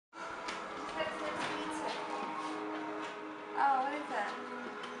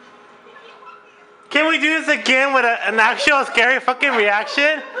Can we do this again with an actual scary fucking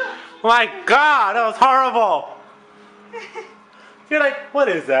reaction? My God, that was horrible. You're like, what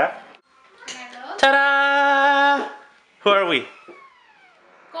is that? Ta-da! Who are we?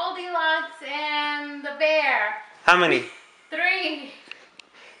 Goldilocks and the bear. How many? 3.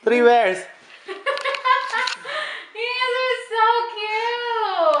 3 bears. You guys are so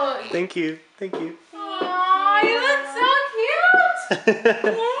cute. Thank you. Thank you. Aww, you look so cute.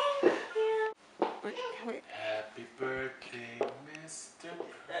 Happy birthday, Mr.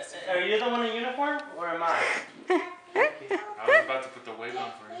 President. Are you the one in uniform or am I? I was about to put the wig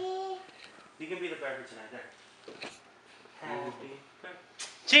on for you. You can be the bear for tonight. There. Happy birthday.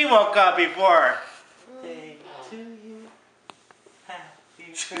 She woke up before. Day to you.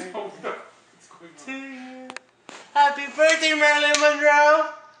 Happy birthday to you. Happy birthday, Marilyn Monroe.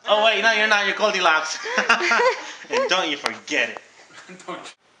 Oh wait, no, you're not. You're Goldilocks. And don't you forget it.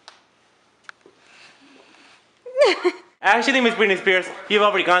 Actually, Miss Britney Spears, you've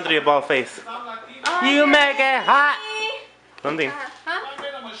already gone through your bald face. You make it hot. Something. I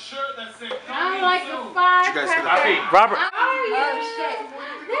like the firecracker. Robert. Oh shit.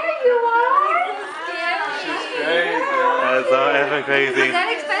 There you are. She's crazy. That's so effing crazy. Is that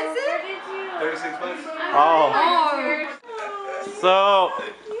expensive? 36 bucks. Oh. Oh. So,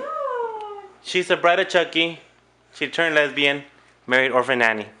 she's a bride of Chucky. She turned lesbian, married Orphan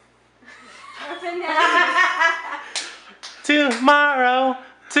Nanny. Tomorrow,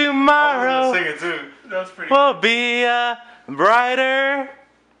 tomorrow Sing it too. That was pretty. will be a brighter.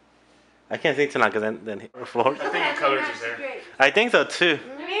 I can't sing too long because then hit the floor. I think it colors his hair. I think so too.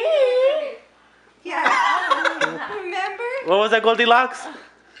 Yeah. Remember? What was that, Goldilocks?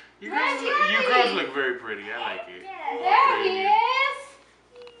 You girls look very pretty. I like it. There he is.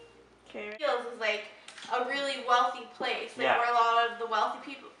 Hills is like a really wealthy place, like Yeah. where a lot of the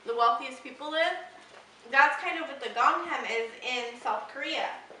wealthiest people live. That's kind of what the Gangnam is in South Korea.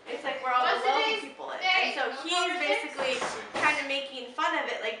 It's like where all the wealthy people live. And so he's basically kind of making fun of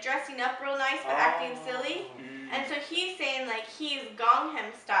it, like dressing up real nice but acting silly. And so he's saying like he's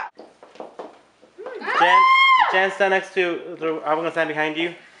Gangnam style. Jen, stand next to. I'm gonna stand behind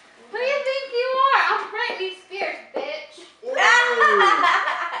you. Who do you think you are? I'm Britney Spears, bitch.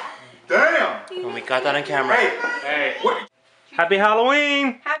 Damn. Oh, we got that on camera. Hey. What? Happy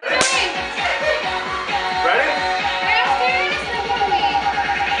Halloween! Ready?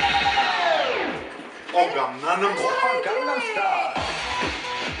 Wait. Oh, Gangnam Style.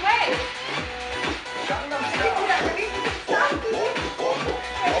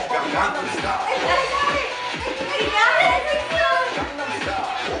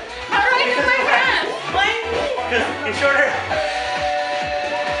 How do I do my hands? It's shorter.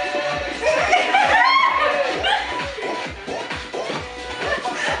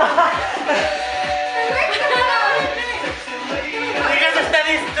 You guys are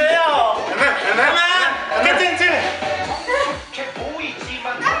standing still. And then. Come on, get into it.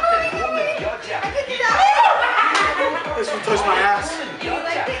 This one touched my ass.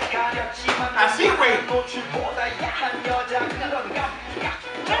 I see. Wait.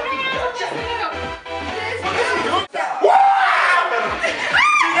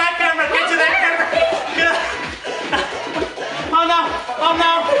 To that camera, get to that camera. Oh no, oh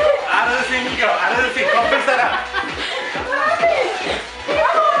no. Out of the scene you go, out of the scene. Go fix that up.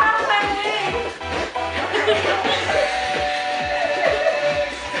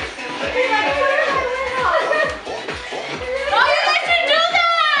 Oh, you let her do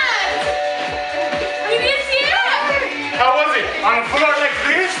that! You didn't see it? How was it? On the floor like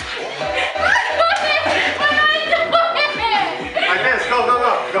this? Like this. Go. I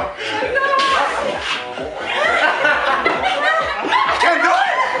can't do it.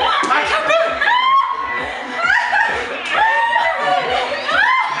 I can't do it.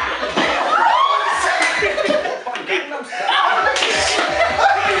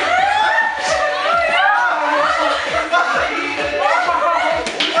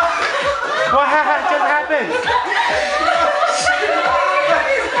 What just happened?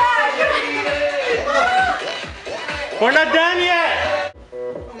 We're not done yet.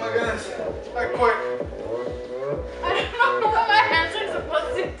 Oh my goodness. I quit. I don't know what my hands are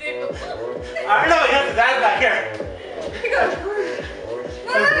supposed to do. I don't know. You have to dive back here.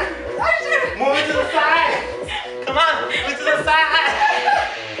 Move it to the side. Come on, move it to the side.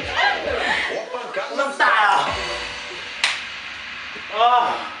 Gangnam Style.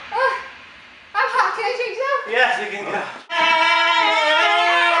 Oh, I'm hot. Can I change now? yes, you can go.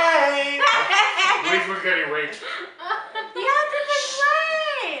 Hey! At least we're getting raped. You have to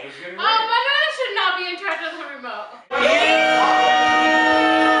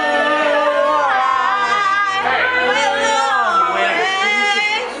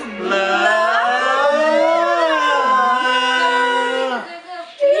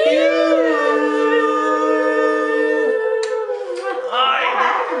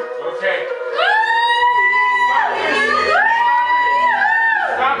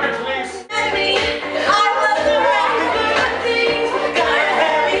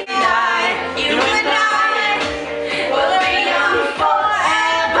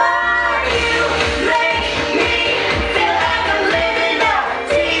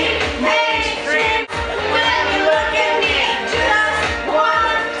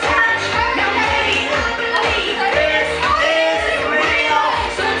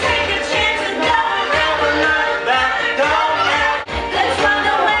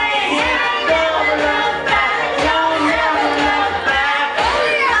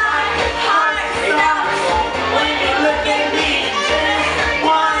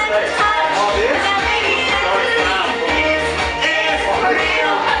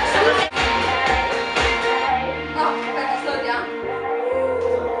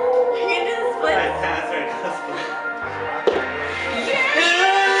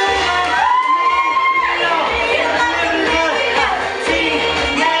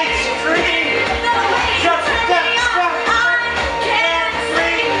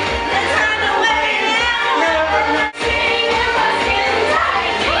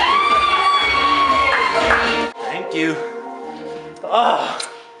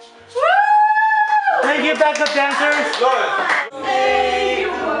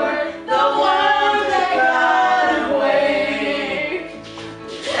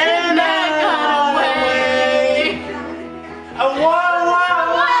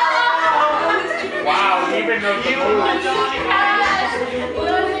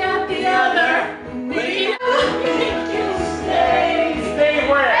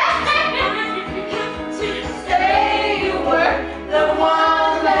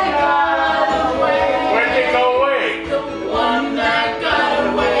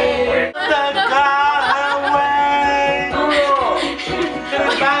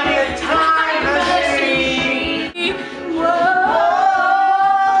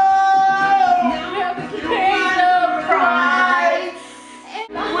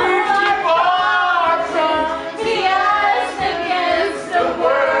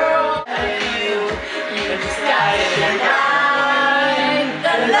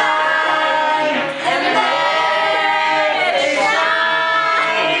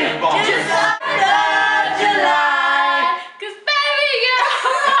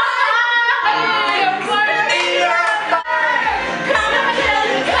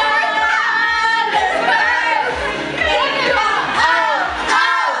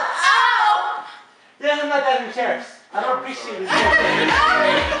like that in chairs. I don't appreciate it.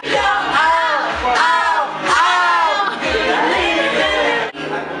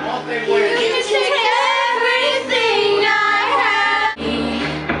 Like a multi-way.